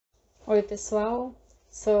Oi pessoal,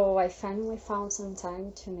 so I finally found some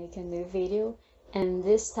time to make a new video, and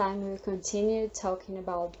this time we'll continue talking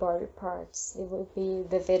about body parts. It will be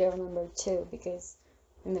the video number 2 because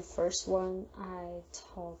in the first one I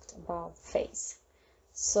talked about face.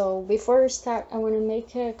 So before we start, I want to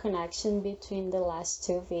make a connection between the last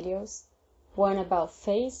 2 videos, one about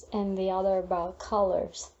face and the other about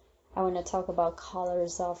colors. I want to talk about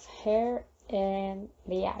colors of hair and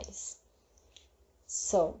the eyes.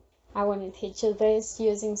 So I want to teach you this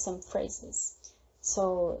using some phrases.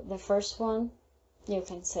 So the first one, you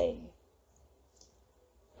can say,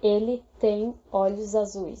 Ele tem olhos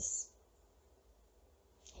azuis.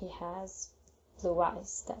 He has blue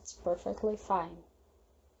eyes. That's perfectly fine.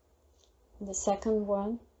 The second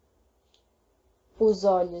one, os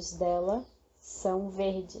olhos dela são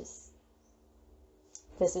verdes.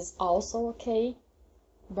 This is also okay,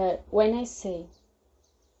 but when I say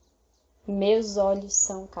meus olhos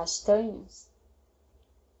são castanhos,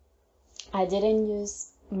 I didn't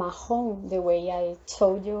use marrom the way I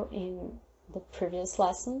told you in the previous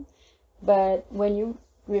lesson, but when you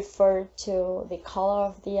refer to the color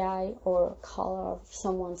of the eye or color of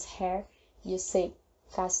someone's hair, you say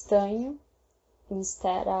castanho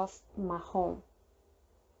instead of marrom.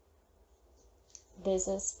 This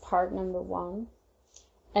is part number 1.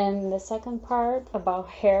 And the second part about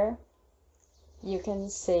hair, you can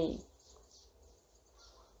say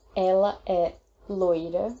ela é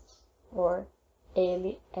loira or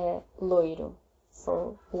ele é loiro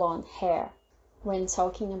for blonde hair. When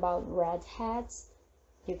talking about redheads,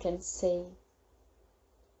 you can say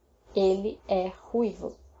ele é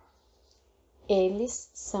ruivo. Eles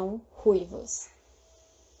são ruivos.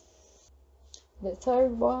 The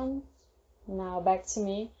third one, now back to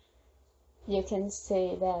me, you can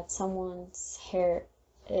say that someone's hair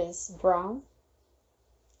is brown.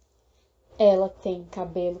 Ela tem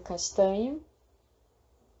cabelo castanho,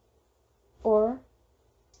 or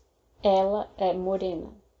ela é morena.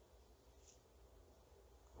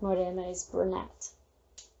 Morena is brunette.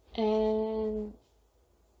 And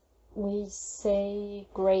we say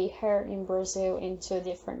gray hair in Brazil in 2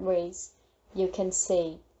 different ways. You can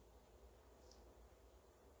say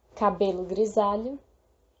cabelo grisalho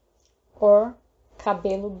or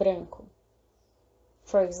cabelo branco.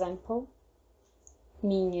 For example,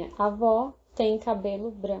 minha avó tem cabelo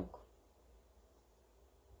branco.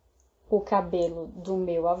 O cabelo do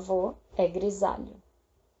meu avô é grisalho.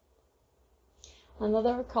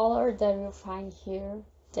 Another color that you'll find here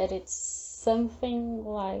that it's something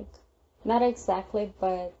like, not exactly,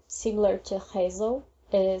 but similar to hazel,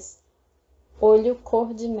 is olho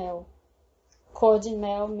cor de mel. Cor de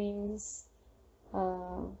mel means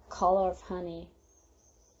color of honey.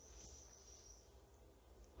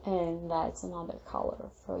 And that's another color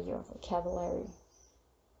for your vocabulary.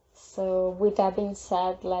 So with that being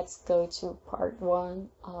said, let's go to part 1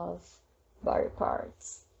 of body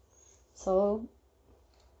parts. So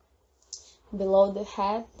below the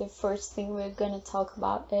head, the first thing we're going to talk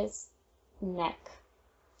about is neck.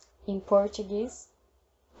 In Portuguese,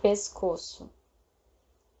 pescoço.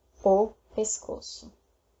 O pescoço.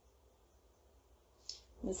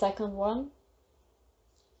 The second one,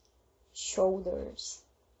 shoulders.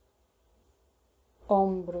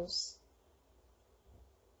 Ombros,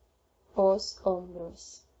 os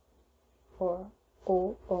ombros, or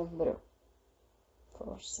o ombro,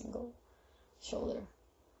 for single shoulder.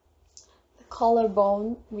 The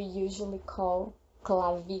collarbone we usually call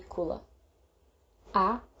clavícula,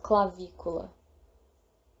 a clavícula.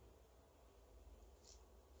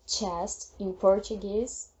 Chest in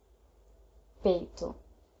Portuguese, peito,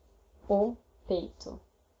 o peito.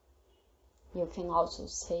 You can also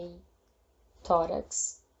say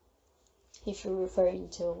thorax, if you're referring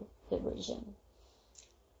to the region.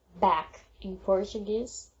 Back in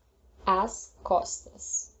Portuguese, as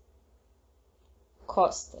costas.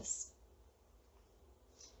 Costas.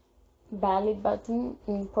 Belly button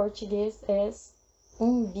in Portuguese is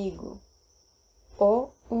umbigo.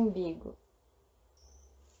 O umbigo.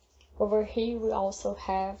 Over here we also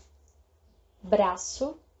have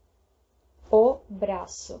braço. O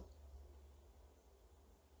braço.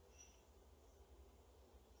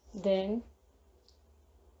 Then,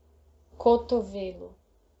 cotovelo,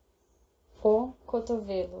 o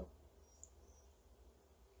cotovelo.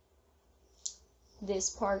 This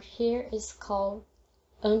part here is called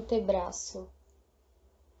antebraço,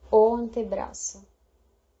 o antebraço.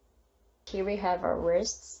 Here we have our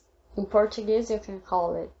wrists. In Portuguese, you can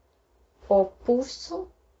call it o pulso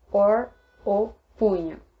or o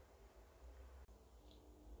punho.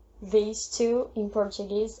 These two in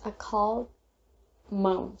Portuguese are called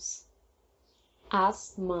mãos.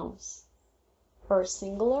 as mãos, or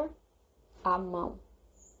singular, a mão.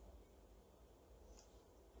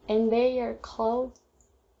 And they are called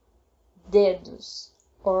dedos,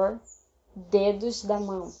 or dedos da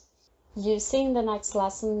mão. You see in the next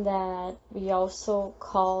lesson that we also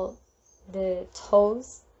call the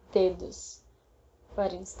toes dedos,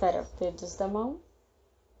 but instead of dedos da mão,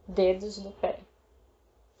 dedos do pé.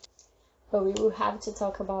 But we will have to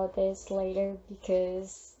talk about this later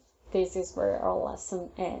because this is where our lesson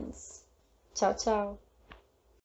ends. Tchau, tchau!